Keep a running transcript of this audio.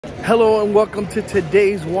Hello and welcome to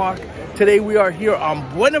today's walk. Today we are here on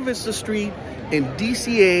Buena Vista Street in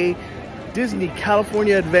DCA, Disney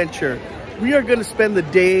California Adventure. We are going to spend the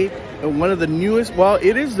day in one of the newest, well,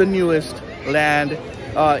 it is the newest land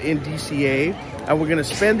in DCA. And we're going to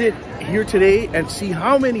spend it here today and see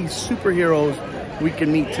how many superheroes we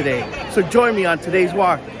can meet today. So join me on today's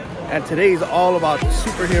walk. And today is all about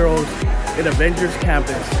superheroes in Avengers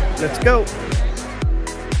Campus. Let's go.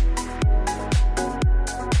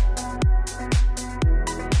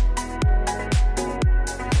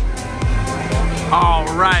 All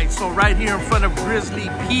right, so right here in front of Grizzly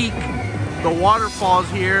Peak, the waterfalls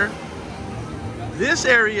here. This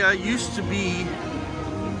area used to be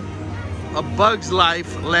a Bugs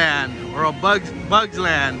Life land or a Bugs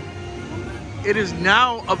land. It is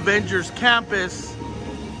now Avengers Campus,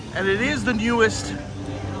 and it is the newest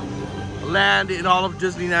land in all of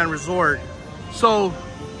Disneyland Resort. So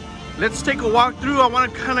let's take a walk through. I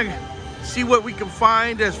want to kind of see what we can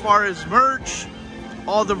find as far as merch,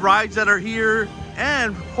 all the rides that are here,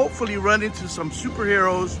 and hopefully run into some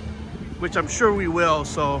superheroes, which I'm sure we will.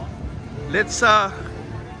 So let's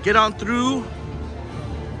get on through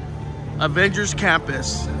Avengers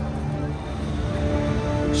Campus.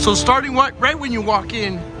 So starting right when you walk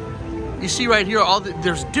in, you see right here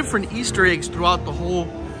there's different Easter eggs throughout the whole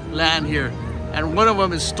land here, and one of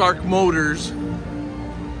them is Stark Motors,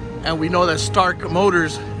 and we know that Stark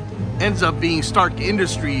Motors ends up being Stark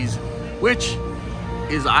Industries, which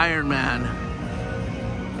is Iron Man.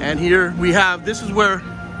 And here we have, this is where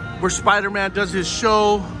Spider-Man does his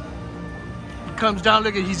show. He comes down,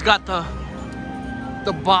 look at, he's got the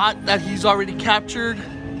bot that he's already captured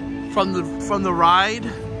from the ride,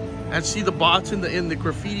 and see the bots in the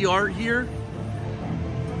graffiti art here.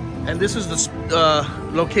 And this is the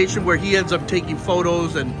location where he ends up taking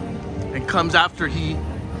photos and comes after he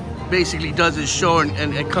basically does his show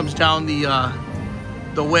and comes down the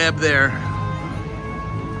web there.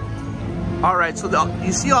 All right, so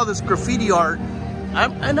you see all this graffiti art,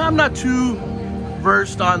 and I'm not too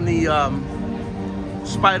versed on the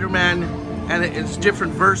Spider-Man and its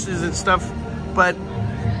different verses and stuff, but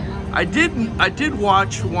I did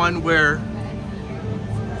watch one where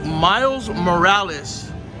Miles Morales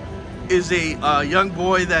is a young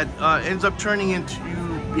boy that ends up turning into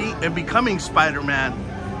becoming Spider-Man,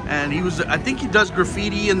 and I think he does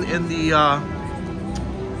graffiti in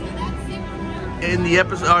the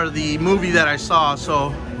episode or the movie that I saw.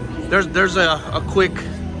 So there's a quick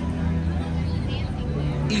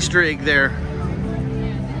Easter egg there.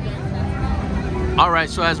 All right,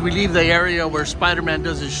 so as we leave the area where Spider-Man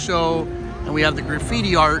does his show and we have the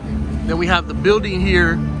graffiti art, then we have the building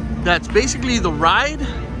here that's basically the ride,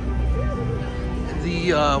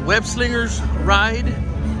 the web slingers ride,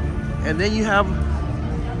 and then you have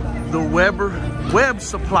the web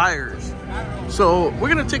suppliers. So we're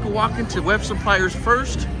gonna take a walk into web suppliers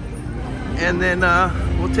first, and then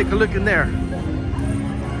we'll take a look in there.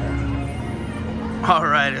 All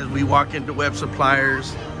right, as we walk into web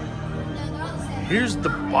suppliers, here's the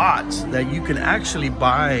bots that you can actually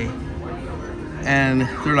buy, and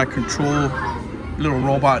they're like control little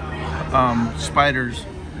robot spiders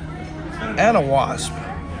and a wasp.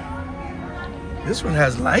 This one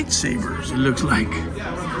has lightsabers, it looks like,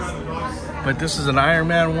 but this is an Iron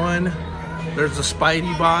Man one. There's the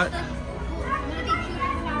Spidey bot.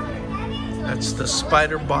 That's the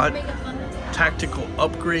Spider Bot tactical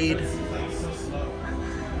upgrade.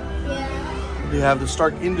 They have the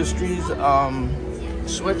Stark Industries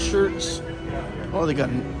sweatshirts. Oh, they got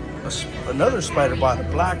another Spider Bot, a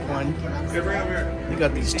black one. They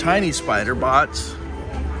got these tiny Spider Bots.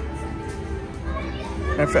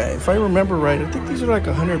 If I remember right, I think these are like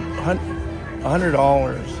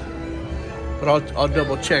 $100. But I'll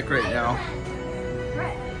double check right now.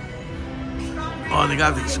 Oh, they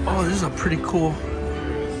got these. Oh, this is a pretty cool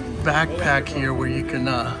backpack here where you can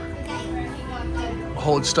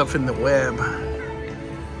hold stuff in the web.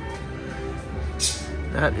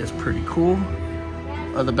 That is pretty cool.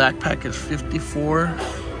 The backpack is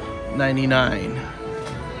 $54.99.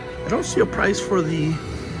 I don't see a price for the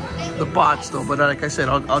bots though, but like I said,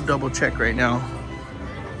 I'll double check right now.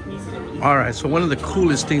 All right, so one of the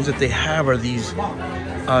coolest things that they have are these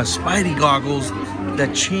Spidey goggles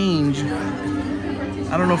that change.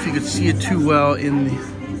 I don't know if you could see it too well in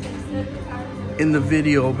the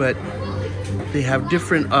video, but they have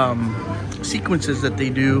different sequences that they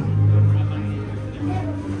do,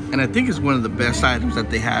 and I think it's one of the best items that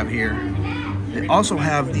they have here. They also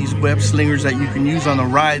have these web slingers that you can use on the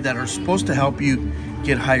ride that are supposed to help you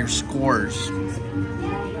get higher scores.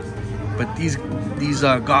 But these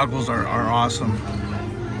goggles are awesome.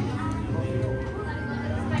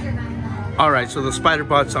 All right, so the spider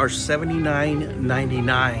bots are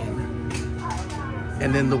 $79.99,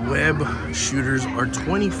 and then the web shooters are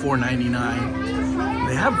 $24.99.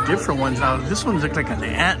 They have different ones now. This one looks like an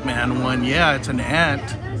Ant-Man one. Yeah, it's an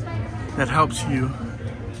ant that helps you.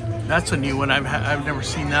 That's a new one. I've never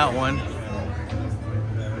seen that one.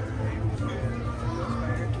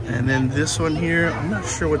 And then this one here, I'm not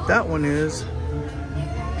sure what that one is.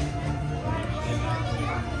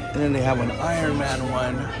 And then they have an Iron Man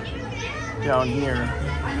one down here.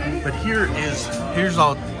 But here's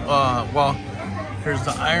all, well, here's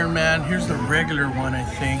the Iron Man, here's the regular one, I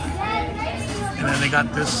think. And then they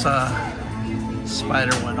got this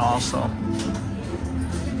spider one also.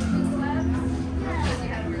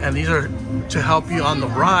 And these are to help you on the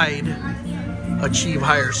ride achieve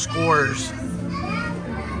higher scores.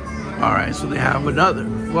 All right, so they have another.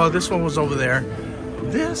 Well, this one was over there.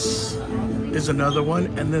 This is another one.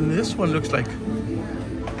 And then this one looks like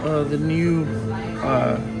the new,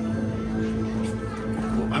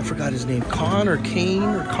 I forgot his name, Con or Kane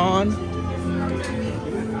or Con.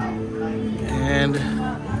 And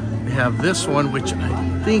they have this one, which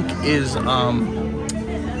I think is,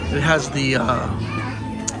 it has the,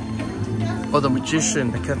 the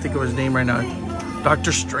magician. I can't think of his name right now.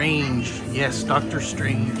 Dr. Strange. Yes, Dr.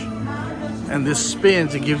 Strange. And this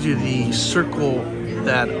spins, it gives you the circle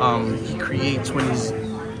that he creates when he's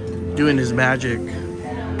doing his magic.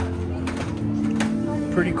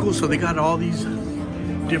 Pretty cool. So they got all these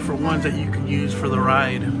different ones that you can use for the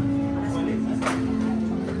ride.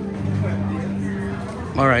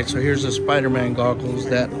 All right, so here's the Spider-Man goggles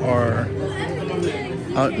that are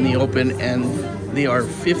out in the open, and they are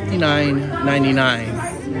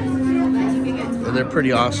 $59.99. So they're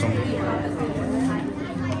pretty awesome.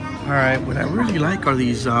 All right, what I really like are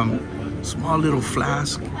these small little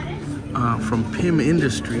flasks from Pym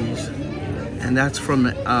Industries, and that's from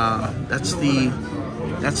that's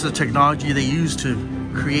the technology they use to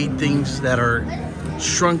create things that are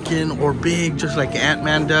shrunken or big, just like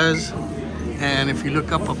Ant-Man does. And if you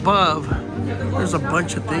look up above, there's a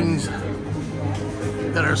bunch of things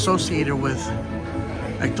that are associated with,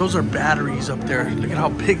 like those are batteries up there. Look at how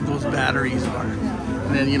big those batteries are.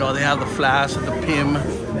 And then, you know, they have the flask and the Pym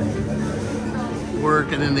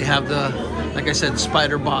work, and then they have the, like I said,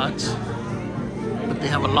 spider bots. But they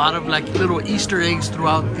have a lot of like little Easter eggs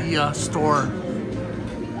throughout the store.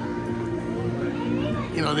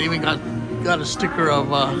 You know, they even got a sticker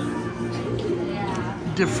of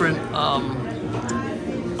different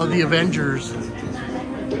of the Avengers.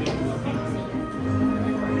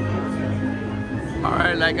 All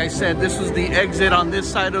right, like I said, this is the exit on this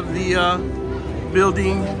side of the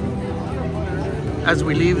building. As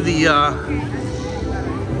we leave the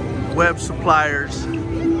web suppliers,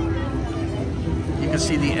 you can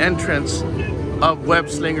see the entrance of Web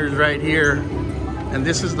Slingers right here. And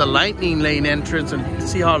this is the lightning lane entrance, and you can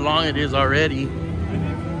see how long it is already.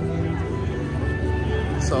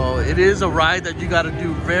 So it is a ride that you got to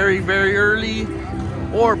do very, very early,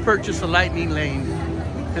 or purchase a lightning lane,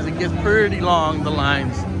 because it gets pretty long, the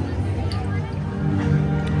lines.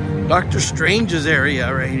 Dr. Strange's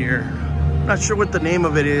area right here. Not sure what the name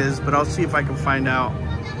of it is, but I'll see if I can find out.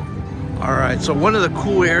 All right, so one of the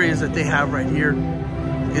cool areas that they have right here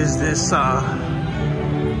is this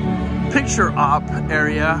picture op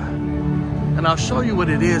area, and I'll show you what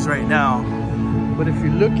it is right now. But if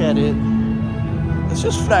you look at it, it's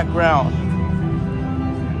just flat ground,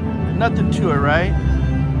 nothing to it, right?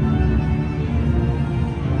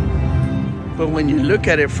 But when you look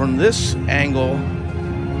at it from this angle,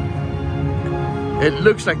 it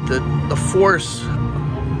looks like the force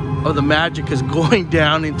of the magic is going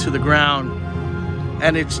down into the ground,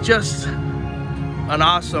 and it's just an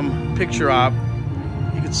awesome picture op.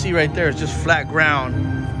 You can see right there, it's just flat ground.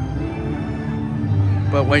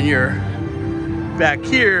 But when you're back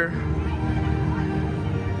here,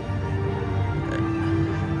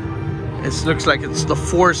 it looks like it's the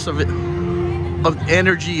force of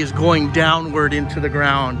energy is going downward into the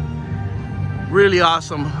ground. Really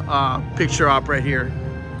awesome picture op right here.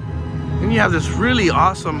 And you have this really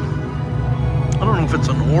awesome, I don't know if it's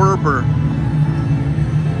an orb or,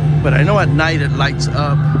 but I know at night it lights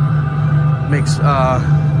up, makes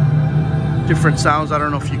different sounds. I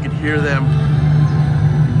don't know if you can hear them.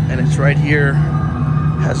 And it's right here,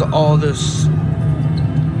 has all these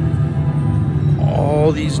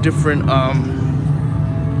different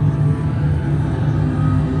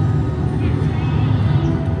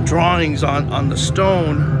drawings on the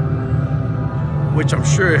stone, which I'm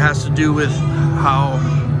sure it has to do with how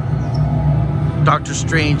Dr.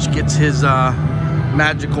 Strange gets his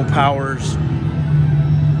magical powers.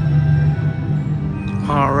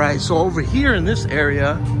 All right, so over here in this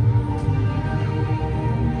area,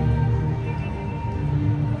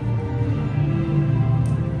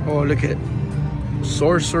 oh, look at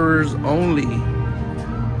sorcerers only.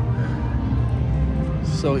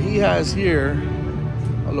 So he has here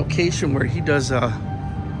a location where he does a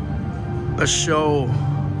show.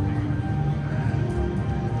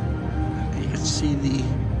 You can see the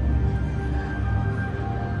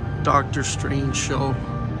Doctor Strange show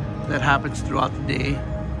that happens throughout the day.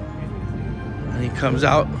 And he comes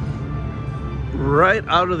out right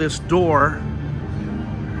out of this door,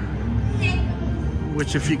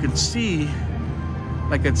 which, if you can see,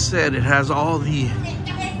 like I said, it has all the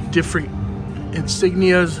different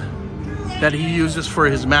insignias that he uses for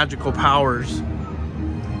his magical powers.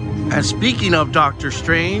 And speaking of Doctor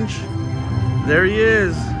Strange, there he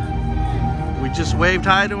is. We just waved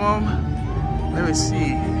hi to him. Let me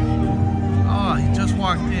see. Oh, he just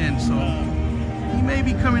walked in, so he may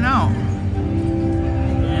be coming out.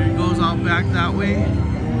 There he goes out back that way. I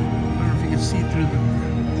don't know if you can see through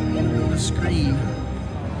the screen.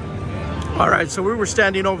 All right, so we were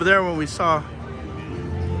standing over there when we saw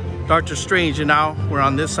Doctor Strange, and now we're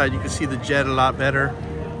on this side. You can see the jet a lot better.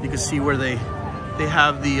 You can see where they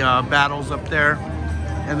have the battles up there.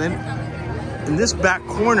 And then in this back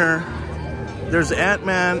corner, there's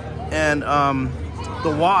Ant-Man and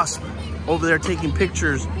the Wasp over there taking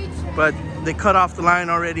pictures, but they cut off the line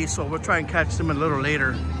already, so we'll try and catch them a little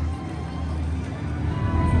later.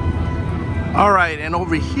 All right, and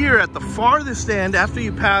over here at the farthest end, after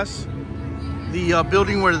you pass the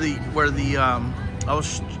building where the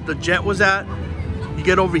jet was at, you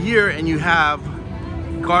get over here and you have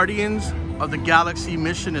Guardians of the Galaxy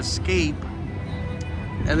Mission Escape,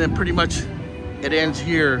 and then pretty much it ends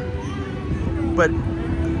here. But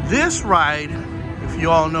this ride, if you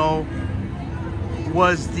all know,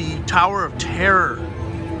 was the Tower of Terror.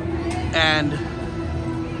 And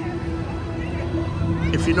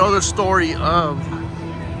if you know the story of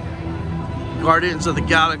Guardians of the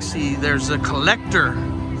Galaxy, there's a collector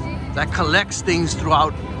that collects things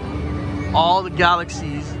throughout all the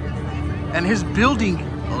galaxies, and his building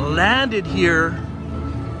landed here,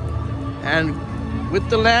 and with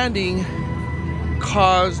the landing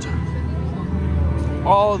caused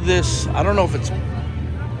all of this. I don't know if it's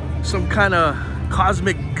some kind of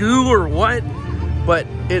cosmic goo or what, but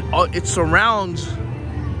it surrounds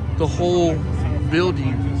the whole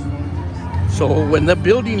building. So when the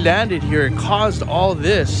building landed here, it caused all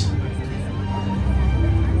this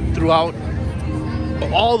throughout,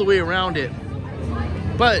 all the way around it.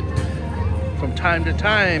 But from time to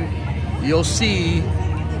time, you'll see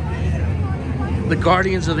the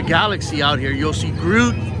Guardians of the Galaxy out here. You'll see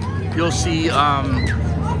Groot, you'll see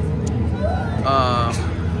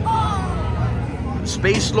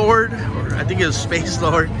Space Lord, or I think it was Space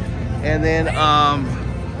Lord, and then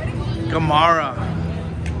Gamora.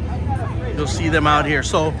 You'll see them out here.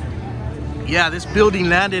 So yeah, this building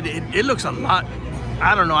landed. It looks a lot,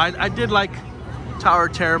 I don't know, I did like Tower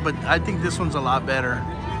of Terror, but I think this one's a lot better.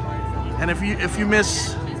 And if you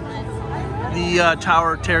miss the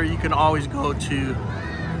Tower of Terror, you can always go to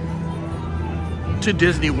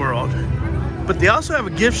Disney World. But they also have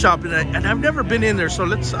a gift shop, and I've never been in there, so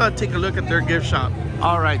let's take a look at their gift shop.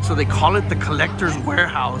 All right, so they call it the Collector's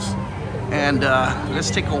Warehouse, and let's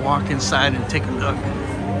take a walk inside and take a look.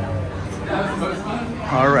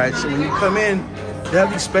 All right, so when you come in, they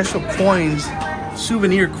have these special coins,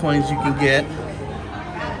 souvenir coins you can get.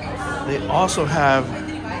 They also have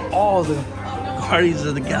all the Guardians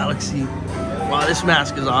of the Galaxy. Wow, this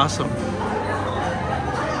mask is awesome.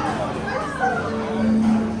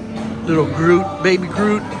 Little Groot, baby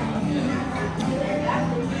Groot.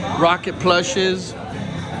 Rocket plushes.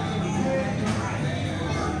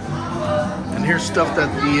 And here's stuff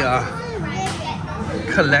that the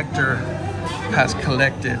collector has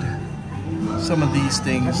collected. Some of these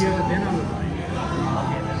things. They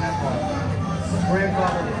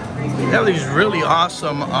have these really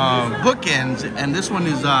awesome bookends, and this one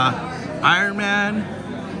is Iron Man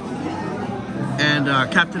and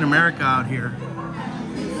Captain America out here.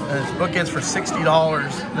 It's bookends for $60.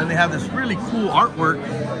 Then they have this really cool artwork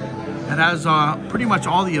that has pretty much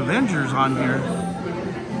all the Avengers on here,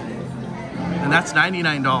 and that's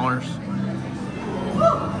 $99.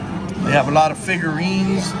 They have a lot of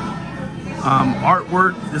figurines,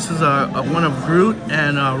 artwork. This is a one of Groot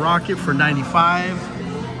and Rocket for $95.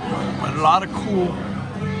 But a lot of cool,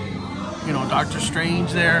 you know, Doctor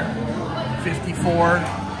Strange there, $54.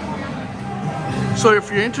 So if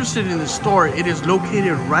you're interested in the store, it is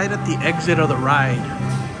located right at the exit of the ride.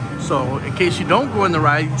 So in case you don't go in the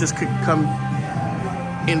ride, you just could come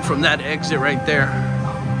in from that exit right there.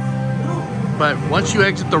 But once you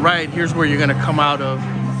exit the ride, here's where you're gonna come out of,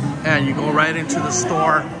 and you go right into the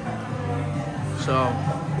store. So,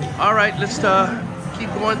 all right, let's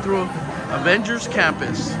keep going through Avengers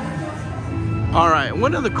Campus. All right,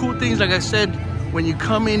 one of the cool things, like I said, when you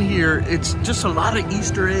come in here, it's just a lot of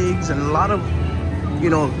Easter eggs and a lot of,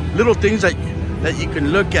 you know, little things that you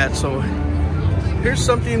can look at. So here's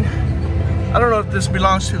something, I don't know if this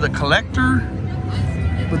belongs to the collector,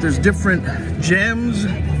 but there's different gems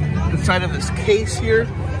inside of this case here.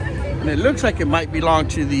 And it looks like it might belong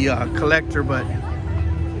to the collector, but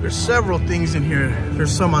there's several things in here. There's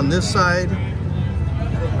some on this side,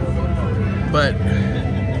 but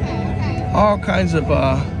all kinds of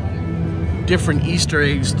different Easter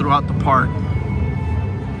eggs throughout the park.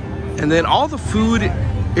 And then all the food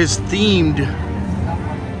is themed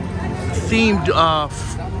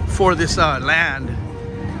for this land.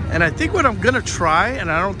 And I think what I'm gonna try, and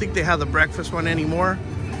I don't think they have the breakfast one anymore,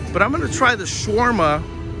 but I'm gonna try the shawarma,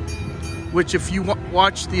 which if you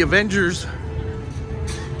watch the Avengers,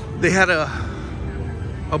 they had a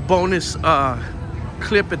bonus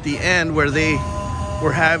clip at the end where they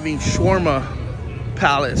were having shawarma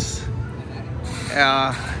palace.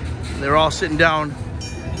 They're all sitting down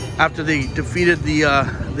after they defeated the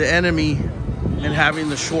enemy and having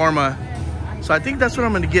the shawarma. So I think that's what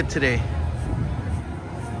I'm gonna get today.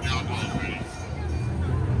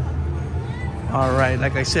 All right,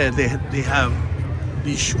 like I said, they have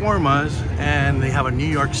these shawarmas, and they have a New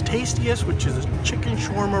York's Tastiest, which is a chicken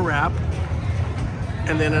shawarma wrap,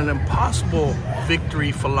 and then an Impossible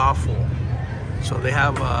Victory falafel. So they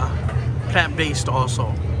have plant-based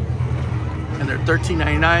also, and they're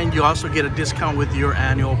 $13.99. You also get a discount with your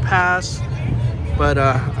annual pass. But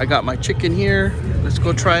I got my chicken here. Let's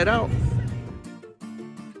go try it out.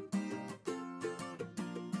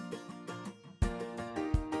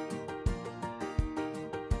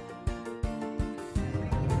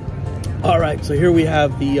 All right, so here we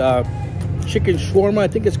have the chicken shawarma. I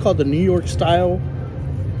think it's called the New York style.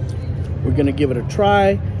 We're gonna give it a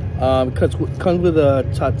try. Because it comes with a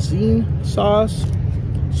tzatziki sauce.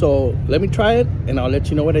 So let me try it and I'll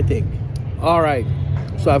let you know what I think. All right,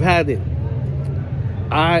 so I've had it.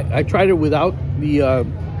 I tried it without the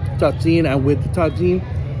tzatziki and with the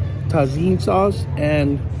tzatziki sauce,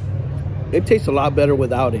 and it tastes a lot better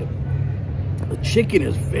without it. The chicken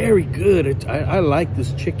is very good. I like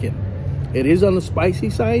this chicken. It is on the spicy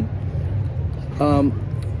side,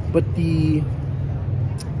 but the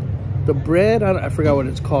bread, I forgot what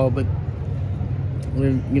it's called, but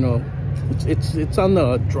you know, it's on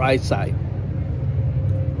the dry side.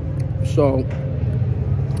 So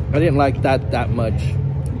I didn't like that much,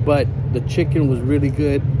 but the chicken was really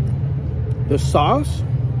good. The sauce,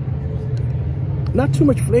 not too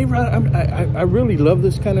much flavor. I really love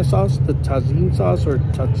this kind of sauce, the tzatziki sauce or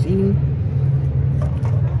tzatziki.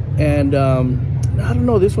 And I don't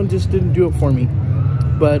know, this one just didn't do it for me.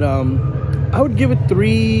 But I would give it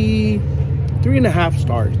 3.5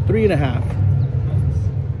 stars, 3.5.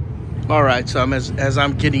 All right, so as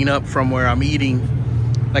I'm getting up from where I'm eating,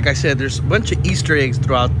 like I said, there's a bunch of Easter eggs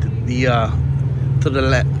throughout the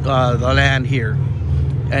land here.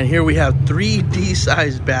 And here we have 3D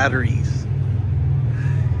sized batteries.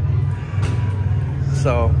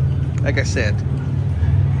 So, like I said,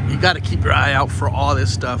 you got to keep your eye out for all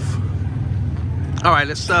this stuff. All right,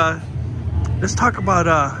 let's talk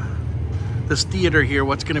about this theater here,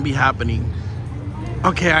 what's going to be happening.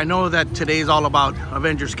 Okay, I know that today's all about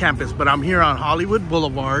Avengers Campus, but I'm here on Hollywood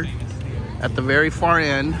Boulevard at the very far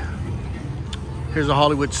end. Here's the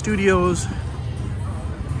Hollywood Studios.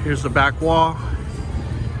 Here's the back wall.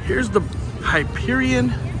 Here's the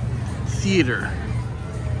Hyperion Theater.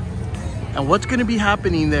 And what's going to be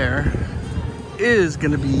happening there is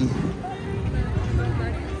going to be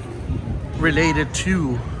related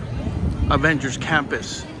to Avengers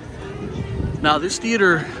Campus. Now, this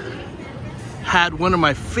theater had one of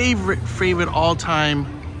my favorite all-time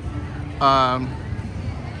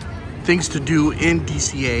things to do in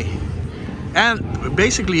DCA, and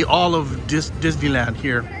basically all of Disneyland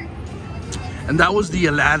here, and that was the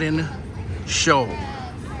Aladdin show.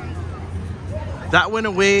 That went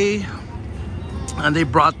away, and they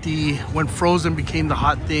brought when Frozen became the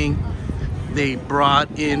hot thing, they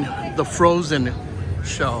brought in the Frozen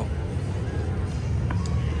show.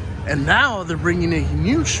 And now they're bringing a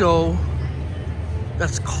new show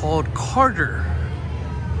that's called Carter.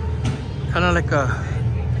 Kind of like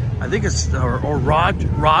I think it's, or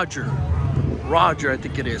Roger, I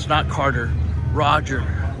think it is, not Carter, Roger,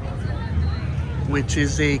 which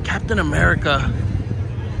is a Captain America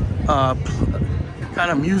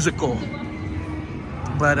kind of musical.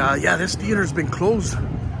 But yeah, this theater's been closed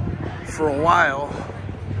for a while.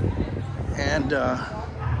 And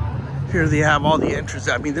here they have all the entrances.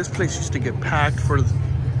 I mean, this place used to get packed for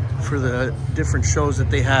the different shows that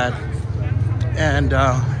they had. And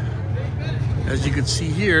as you can see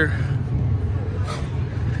here,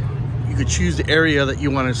 you could choose the area that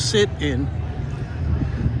you want to sit in.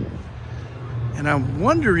 And I'm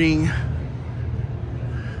wondering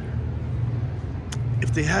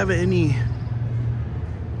if they have any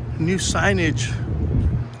new signage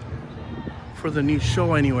for the new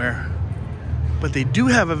show anywhere. But they do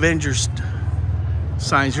have Avengers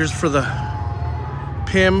signs. Here's for the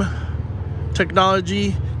PIM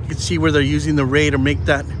technology. You can see where they're using the ray to make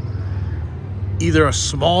that either a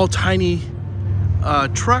small, tiny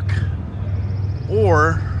truck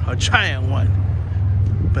or a giant one.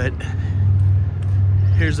 But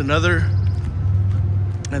here's another,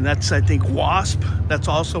 and that's, I think, Wasp. That's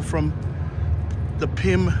also from the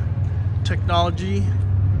PIM technology.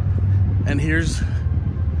 And here's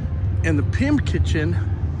in the PIM kitchen,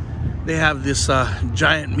 they have this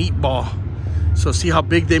giant meatball. So see how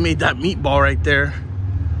big they made that meatball right there.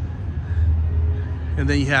 And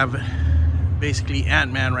then you have basically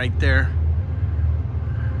Ant-Man right there.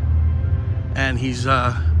 And he's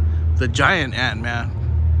the giant Ant-Man.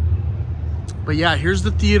 But yeah, here's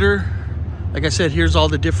the theater. Like I said, here's all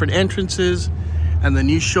the different entrances. And the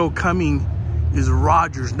new show coming is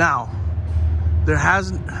Rogers. Now, there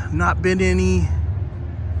has not been any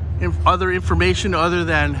other information other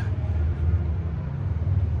than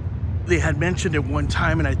they had mentioned at one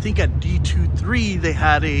time, and I think at D23 they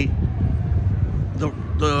had the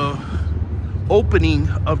opening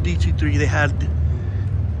of D23, they had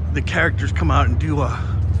the characters come out and do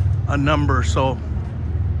a number. So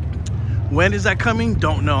when is that coming?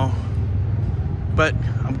 Don't know. But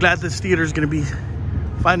I'm glad this theater is going to be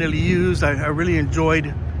finally used. I really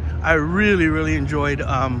enjoyed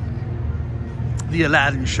the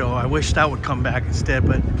Aladdin show. I wish that would come back instead,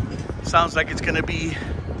 but it sounds like it's going to be,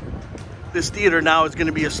 this theater now is going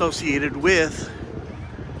to be associated with,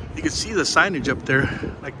 you can see the signage up there,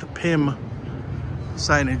 like the PIM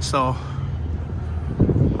signage. So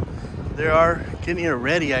they are getting it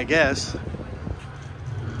ready, I guess.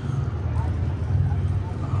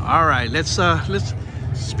 All right, let's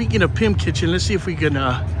speaking of PIM kitchen, let's see if we can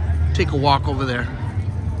take a walk over there.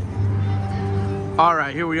 All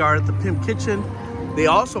right, here we are at the PIM kitchen. They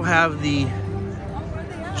also have the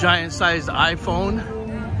giant-sized iPhone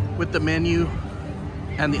with the menu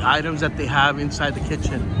and the items that they have inside the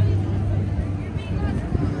kitchen.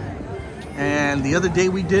 And the other day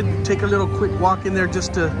we did take a little quick walk in there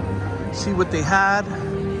just to see what they had.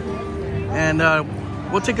 And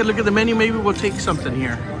we'll take a look at the menu. Maybe we'll take something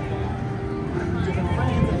here.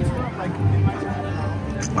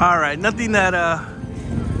 All right, nothing that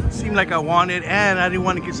seemed like I wanted, and I didn't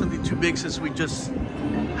want to get something too big since we just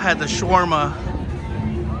had the shawarma.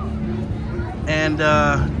 And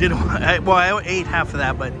I ate half of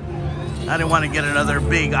that, but I didn't want to get another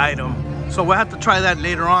big item. So we'll have to try that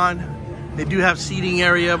later on. They do have seating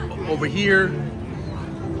area over here.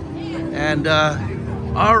 And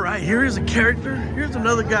all right, here is a character. Here's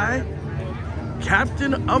another guy,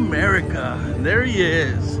 Captain America. There he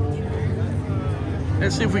is.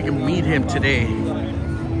 Let's see if we can meet him today.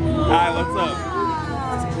 Hi, what's up?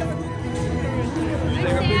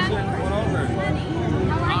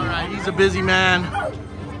 All right, he's a busy man.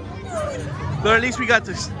 But at least we got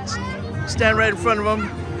to stand right in front of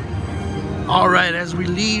him. All right, as we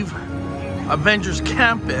leave Avengers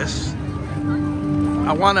Campus,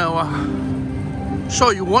 I want to show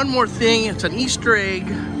you one more thing. It's an Easter egg,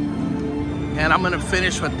 and I'm going to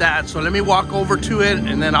finish with that. So let me walk over to it,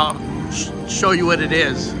 and then I'll show you what it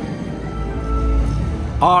is.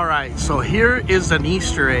 All right, so here is an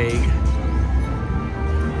Easter egg,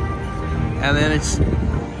 and then it's,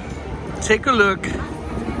 take a look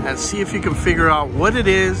and see if you can figure out what it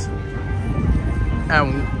is,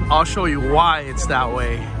 and I'll show you why it's that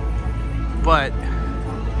way. But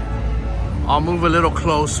I'll move a little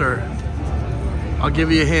closer. I'll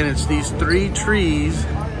give you a hint. It's these 3 trees,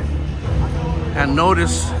 and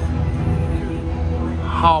notice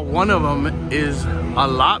how one of them is a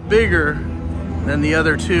lot bigger than the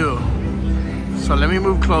other 2. So let me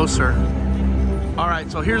move closer. All right,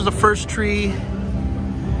 so here's the first tree.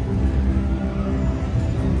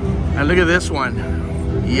 And look at this one.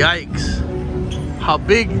 Yikes. How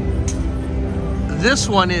big this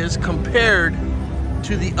one is compared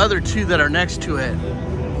to the other 2 that are next to it.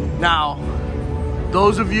 Now,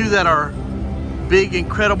 those of you that are big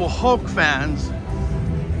Incredible Hulk fans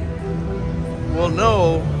will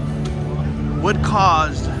know what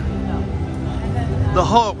caused the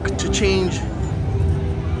Hulk to change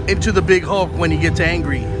into the big Hulk when he gets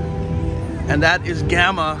angry. And that is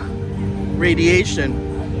gamma radiation.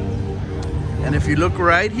 And if you look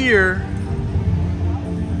right here,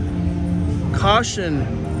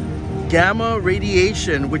 caution, gamma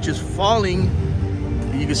radiation, which is falling.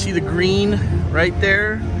 You can see the green right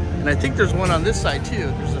there. And I think there's one on this side too.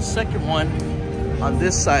 There's a second one on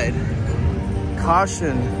this side.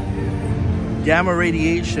 Caution, gamma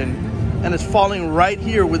radiation. And it's falling right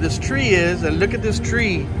here where this tree is. And look at this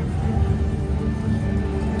tree.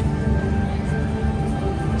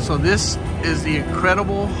 So this is the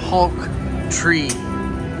Incredible Hulk tree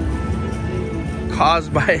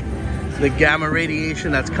caused by the gamma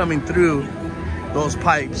radiation that's coming through those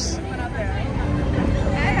pipes. Hey,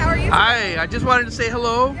 how are you? Hi, I just wanted to say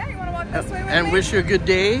hello. Yeah, you want to walk this way with and me? wish you a good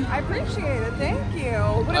day. I appreciate it. Thank you.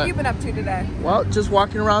 What have you been up to today? Well, just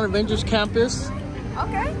walking around Avengers Campus.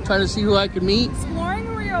 Okay. Trying to see who I could meet. Exploring,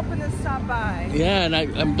 or were you open to stop by? Yeah, and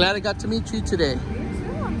I'm glad I got to meet you today. Me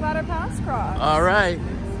too. I'm glad our paths crossed. All right.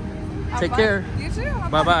 Take care. You too.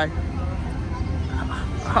 Bye-bye.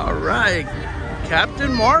 All right.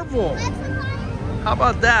 Captain Marvel. How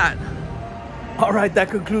about that? All right, that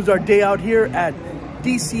concludes our day out here at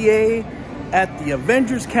DCA at the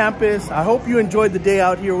Avengers Campus. I hope you enjoyed the day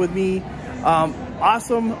out here with me.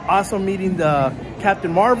 Awesome meeting the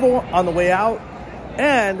Captain Marvel on the way out.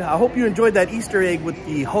 And I hope you enjoyed that Easter egg with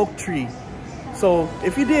the Hulk tree. So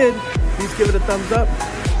if you did, please give it a thumbs up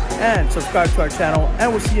and subscribe to our channel.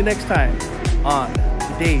 And we'll see you next time on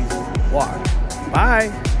today's walk. Bye.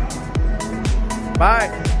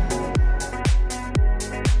 Bye.